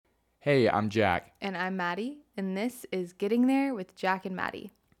Hey, I'm Jack. And I'm Maddie, and this is Getting There with Jack and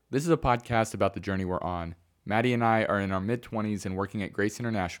Maddie. This is a podcast about the journey we're on. Maddie and I are in our mid-20s and working at Grace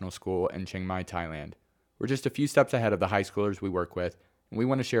International School in Chiang Mai, Thailand. We're just a few steps ahead of the high schoolers we work with, and we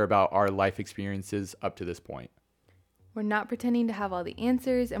want to share about our life experiences up to this point. We're not pretending to have all the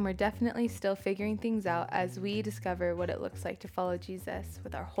answers, and we're definitely still figuring things out as we discover what it looks like to follow Jesus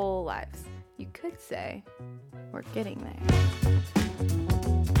with our whole lives. You could say we're getting there.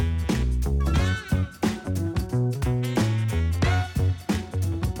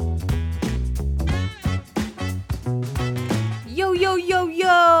 Yo, yo, yo,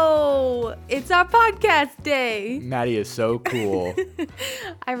 yo! It's our podcast day! Maddie is so cool.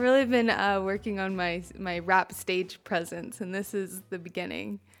 I've really been working on my rap stage presence, and this is the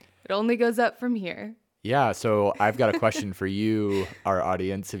beginning. It only goes up from here. Yeah, so I've got a question for you, our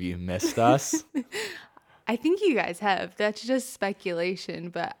audience. Have you missed us? I think you guys have. That's just speculation,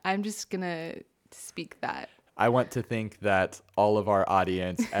 but I'm just going to speak that. I want to think that all of our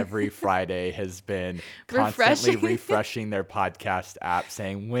audience every Friday has been constantly refreshing their podcast app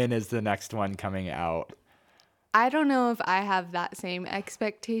saying, when is the next one coming out? I don't know if I have that same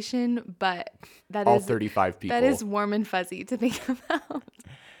expectation, but that all is 35 people. That is warm and fuzzy to think about.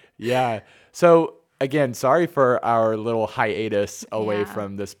 Yeah. So again, sorry for our little hiatus away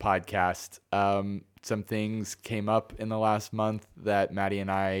from this podcast. Some things came up in the last month that Maddie and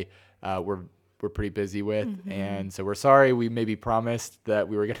I were pretty busy with. Mm-hmm. And so we're sorry. We maybe promised that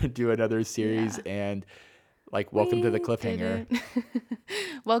we were going to do another series and welcome to the cliffhanger.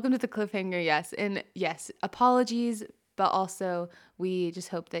 Welcome to the cliffhanger. Yes. And yes, apologies, but also we just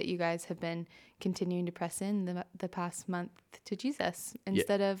hope that you guys have been continuing to press in the past month to Jesus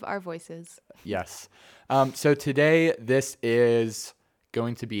instead of our voices. Yes. So today, this is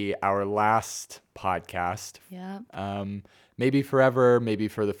going to be our last podcast. Yeah. Maybe forever, maybe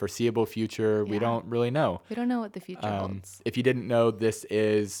for the foreseeable future. Yeah. We don't really know. We don't know what the future holds. If you didn't know, this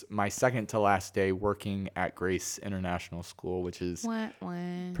is my second to last day working at Grace International School, which is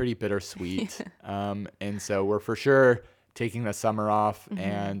pretty bittersweet. And so we're for sure taking the summer off,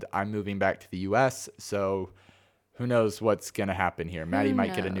 and I'm moving back to the U.S., so who knows what's going to happen here. Maddie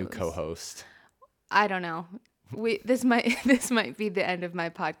might get a new co-host. I don't know. This might be the end of my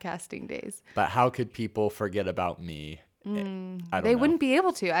podcasting days. But how could people forget about me? They wouldn't be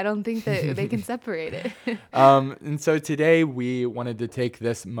able to. I don't think that they can separate it. And so today we wanted to take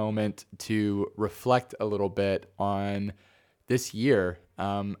this moment to reflect a little bit on this year.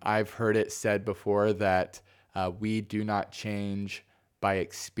 I've heard it said before that we do not change by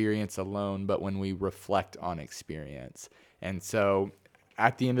experience alone, but when we reflect on experience. And so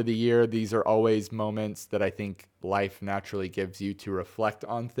at the end of the year, these are always moments that I think life naturally gives you to reflect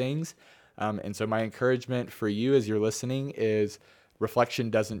on things. And so my encouragement for you as you're listening is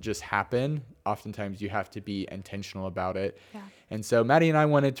reflection doesn't just happen. Oftentimes you have to be intentional about it. Yeah. And so Maddie and I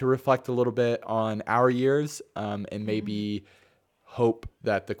wanted to reflect a little bit on our years and maybe hope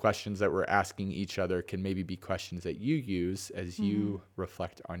that the questions that we're asking each other can maybe be questions that you use as you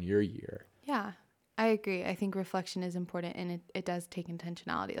reflect on your year. Yeah, I agree. I think reflection is important, and it does take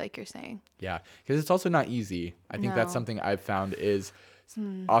intentionality, like you're saying. Yeah, because it's also not easy. I think that's something I've found is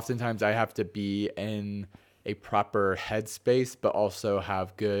oftentimes I have to be in a proper headspace, but also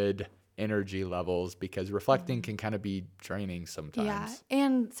have good energy levels, because reflecting can kind of be draining sometimes. Yeah,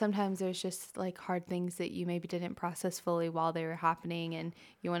 and sometimes there's just hard things that you maybe didn't process fully while they were happening, and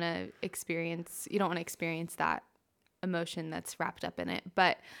you don't want to experience that emotion that's wrapped up in it.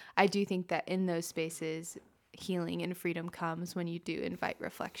 But I do think that in those spaces, healing and freedom comes when you do invite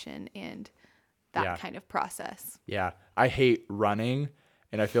reflection and that kind of process. Yeah, I hate running.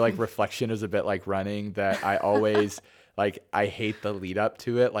 And I feel like reflection is a bit like running, that I always, I hate the lead up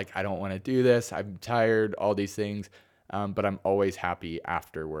to it. I don't want to do this. I'm tired, all these things. But I'm always happy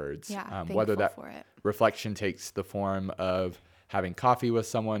afterwards. Yeah, whether that for it. Reflection takes the form of having coffee with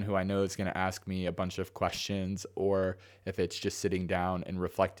someone who I know is going to ask me a bunch of questions, or if it's just sitting down and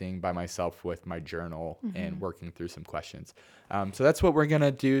reflecting by myself with my journal and working through some questions. So that's what we're going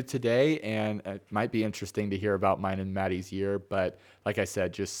to do today, and it might be interesting to hear about mine and Maddie's year, but like I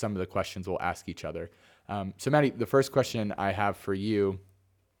said, just some of the questions we'll ask each other. So Maddie, the first question I have for you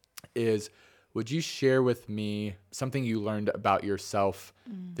is, would you share with me something you learned about yourself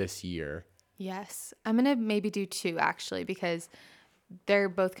this year? Yes. I'm going to maybe do two, actually, because they're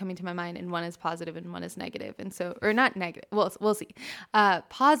both coming to my mind, and one is positive and one is negative. And so, or not negative. Well, we'll see.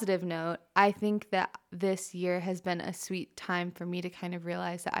 Positive note, I think that this year has been a sweet time for me to kind of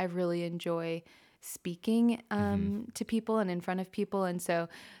realize that I really enjoy speaking to people and in front of people. And so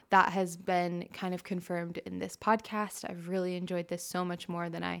that has been kind of confirmed in this podcast. I've really enjoyed this so much more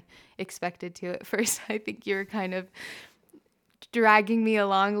than I expected to at first. I think you were kind of dragging me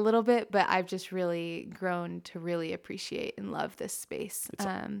along a little bit, but I've just really grown to really appreciate and love this space.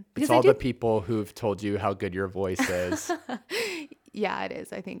 It's all the people who've told you how good your voice is. Yeah, it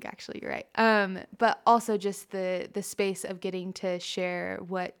is. I think actually you're right. But also just the space of getting to share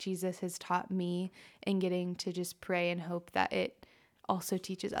what Jesus has taught me and getting to just pray and hope that it also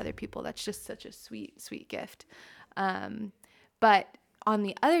teaches other people. That's just such a sweet, sweet gift. But on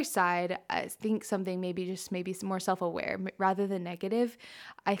the other side, I think something maybe more self-aware rather than negative.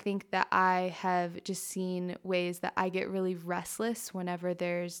 I think that I have just seen ways that I get really restless whenever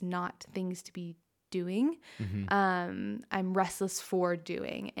there's not things to be doing. I'm restless for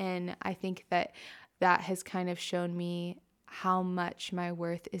doing. And I think that has kind of shown me how much my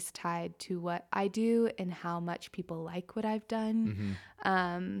worth is tied to what I do and how much people like what I've done.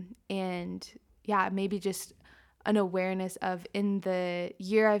 And yeah, maybe just an awareness of, in the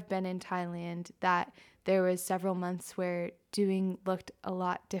year I've been in Thailand, that there was several months where doing looked a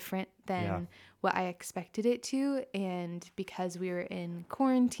lot different than what I expected it to. And because we were in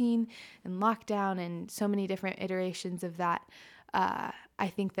quarantine and lockdown and so many different iterations of that, I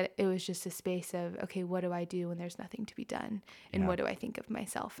think that it was just a space of, okay, what do I do when there's nothing to be done? And what do I think of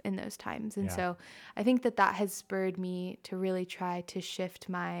myself in those times? And so I think that has spurred me to really try to shift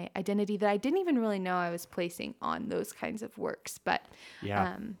my identity that I didn't even really know I was placing on those kinds of works. But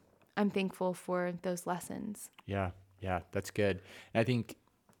I'm thankful for those lessons. Yeah, that's good. And I think,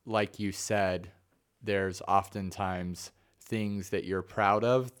 like you said, there's oftentimes things that you're proud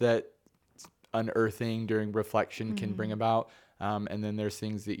of that unearthing during reflection can bring about. And then there's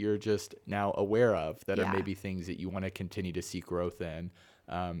things that you're just now aware of that are maybe things that you want to continue to see growth in.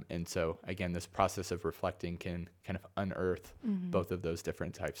 And so, again, this process of reflecting can kind of unearth both of those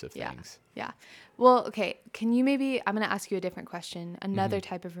different types of things. Yeah. Well, okay. Can you I'm going to ask you a different question, another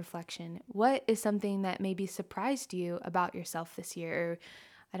type of reflection. What is something that maybe surprised you about yourself this year? Or,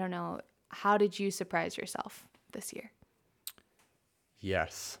 I don't know, how did you surprise yourself this year?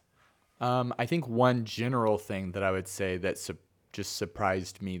 Yes. I think one general thing that I would say that just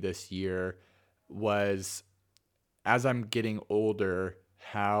surprised me this year was, as I'm getting older,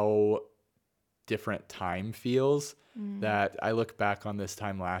 how different time feels. That I look back on this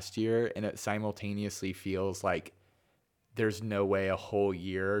time last year and it simultaneously feels like there's no way a whole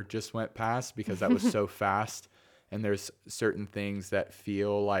year just went past, because that was so fast. And there's certain things that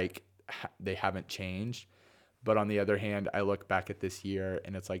feel like they haven't changed. But on the other hand, I look back at this year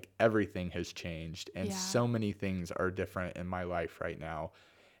and it's like everything has changed and so many things are different in my life right now.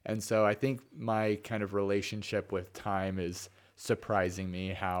 And so I think my kind of relationship with time is surprising me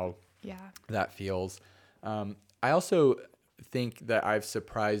how that feels. I also think that I've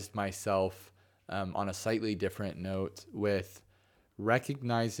surprised myself on a slightly different note with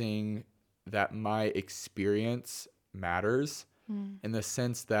recognizing that my experience matters in the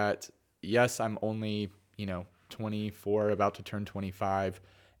sense that, yes, I'm only 24, about to turn 25,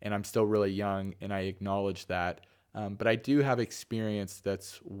 and I'm still really young, and I acknowledge that. But I do have experience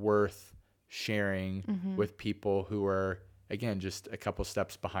that's worth sharing with people who are, again, just a couple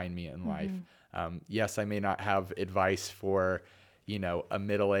steps behind me in life. Yes, I may not have advice for, a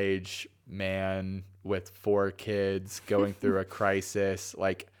middle-aged man with 4 kids going through a crisis.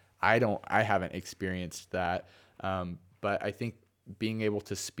 Like, I haven't experienced that. But I think being able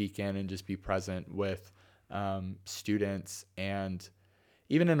to speak in and just be present with students, and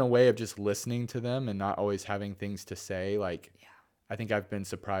even in a way of just listening to them and not always having things to say, I think I've been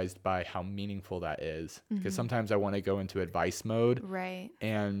surprised by how meaningful that is, because sometimes I want to go into advice mode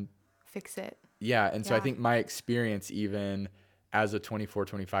and fix it. So I think my experience, even as a 24,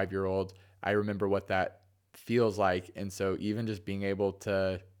 25-year-old, I remember what that feels like. And so even just being able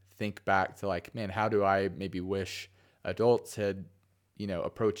to think back to, like, man, how do I maybe wish adults had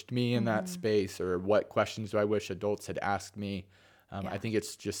approached me in that space, or what questions do I wish adults had asked me? I think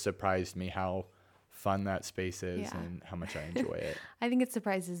it's just surprised me how fun that space is and how much I enjoy it. I think it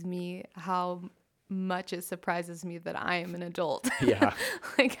surprises me how much it surprises me that I am an adult.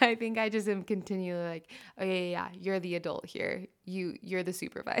 I think I just am continually like, oh yeah, you're the adult here. You're the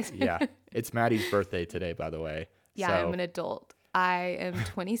supervisor. It's Maddie's birthday today, by the way. I'm an adult. I am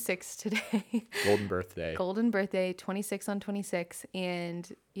 26 today. Golden birthday, 26 on 26. And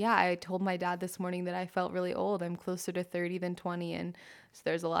I told my dad this morning that I felt really old. I'm closer to 30 than 20. And so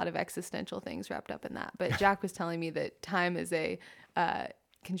there's a lot of existential things wrapped up in that. But Jack was telling me that time is a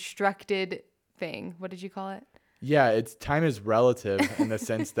constructed thing. What did you call it? Yeah, it's time is relative in the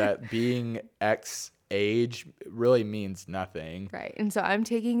sense that being X age really means nothing. Right. And so I'm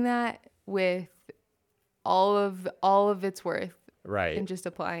taking that with all of its worth Right. and just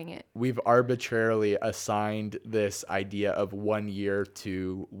applying it. We've arbitrarily assigned this idea of 1 year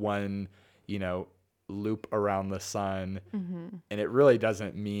to one, loop around the sun. And it really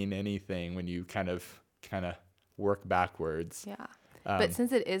doesn't mean anything when you kind of work backwards. Yeah. But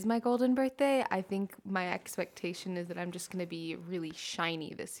since it is my golden birthday, I think my expectation is that I'm just going to be really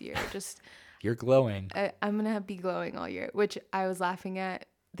shiny this year. You're glowing. I'm going to be glowing all year, which I was laughing at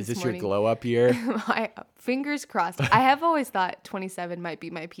Is this this morning. your glow up year? Fingers crossed. I have always thought 27 might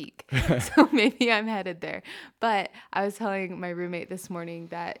be my peak. So maybe I'm headed there. But I was telling my roommate this morning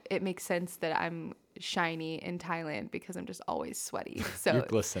that it makes sense that I'm shiny in Thailand because I'm just always sweaty. So You're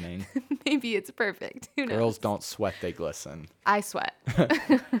glistening. maybe it's perfect. Who knows? Girls don't sweat, they glisten. I sweat.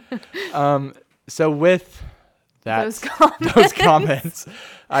 So with that, those comments,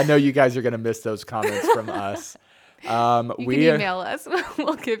 I know you guys are going to miss those comments from us. You can email us.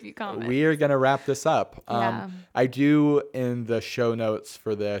 We'll give you comments. We are going to wrap this up. Yeah. I do, in the show notes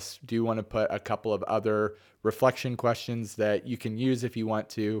for this, do want to put a couple of other reflection questions that you can use if you want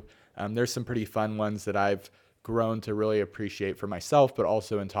to. There's some pretty fun ones that I've grown to really appreciate for myself, but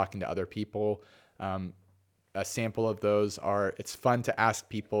also in talking to other people. A sample of those are, it's fun to ask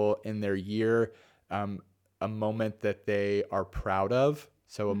people in their year a moment that they are proud of.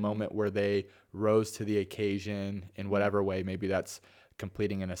 So a moment where they rose to the occasion in whatever way. Maybe that's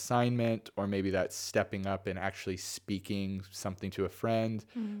completing an assignment, or maybe that's stepping up and actually speaking something to a friend,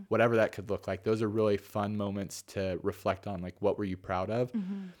 whatever that could look like. Those are really fun moments to reflect on, like, what were you proud of?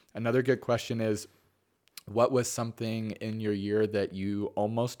 Another good question is, what was something in your year that you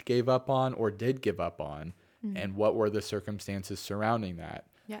almost gave up on or did give up on? And what were the circumstances surrounding that?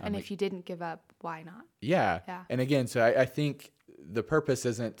 Yeah, and if you didn't give up, why not? Yeah. Yeah. And again, so I think the purpose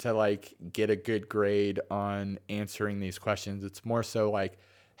isn't to like get a good grade on answering these questions. It's more so like,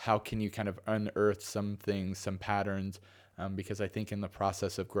 how can you kind of unearth some things, some patterns? Because I think in the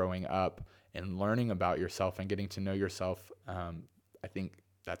process of growing up and learning about yourself and getting to know yourself, I think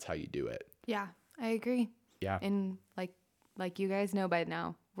that's how you do it. Yeah, I agree. Yeah. And like you guys know by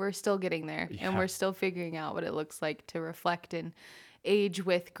now, we're still getting there, and we're still figuring out what it looks like to reflect and age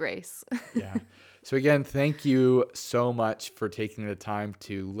with grace. Yeah. So again, thank you so much for taking the time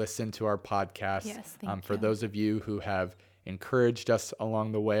to listen to our podcast. Yes, thank For you. those of you who have encouraged us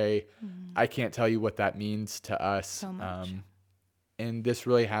along the way, I can't tell you what that means to us. So much. And this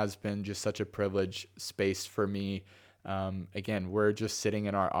really has been just such a privileged space for me. Again, we're just sitting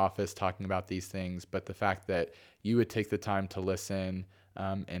in our office talking about these things, but the fact that you would take the time to listen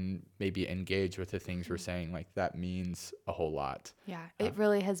and maybe engage with the things we're saying, like, that means a whole lot. Yeah, it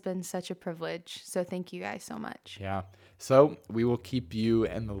really has been such a privilege. So thank you guys so much. Yeah. So we will keep you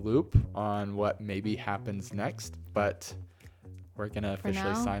in the loop on what maybe happens next, but we're going to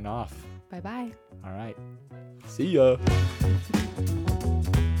officially now, sign off. Bye-bye. All right. See ya.